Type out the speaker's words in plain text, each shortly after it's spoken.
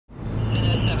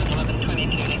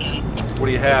What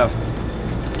do you have?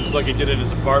 Looks like he did it in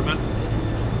his apartment.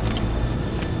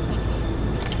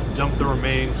 Dump the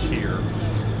remains here.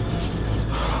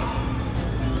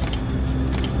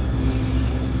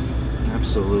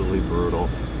 Absolutely brutal.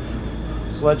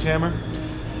 Sledgehammer?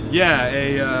 Yeah,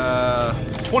 a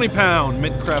 20-pound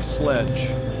Mintcraft sledge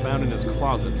found in his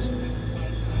closet.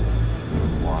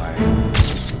 Why?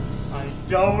 I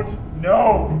don't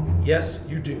know. Yes,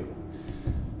 you do.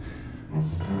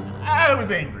 I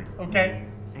was angry, okay?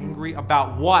 Angry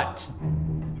about what?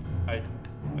 I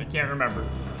can't remember.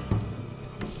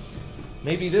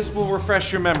 Maybe this will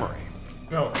refresh your memory.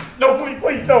 No,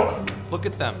 please don't. Look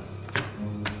at them.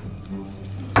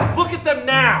 Look at them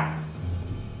now!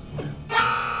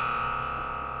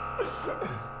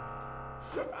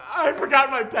 I forgot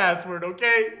my password,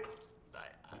 okay?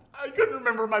 I couldn't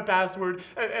remember my password,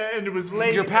 and it was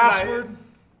late. Your password?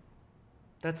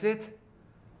 That's it?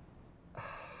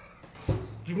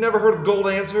 You've never heard of Gold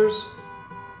Answers?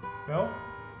 No?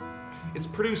 It's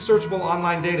Purdue's searchable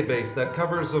online database that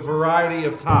covers a variety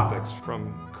of topics,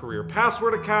 from career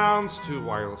password accounts to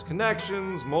wireless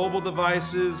connections, mobile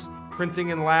devices, printing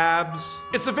in labs.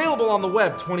 It's available on the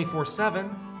web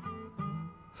 24/7.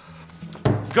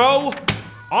 Go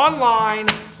online,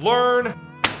 learn,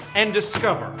 and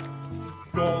discover.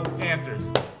 Gold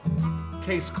Answers.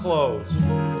 Case closed.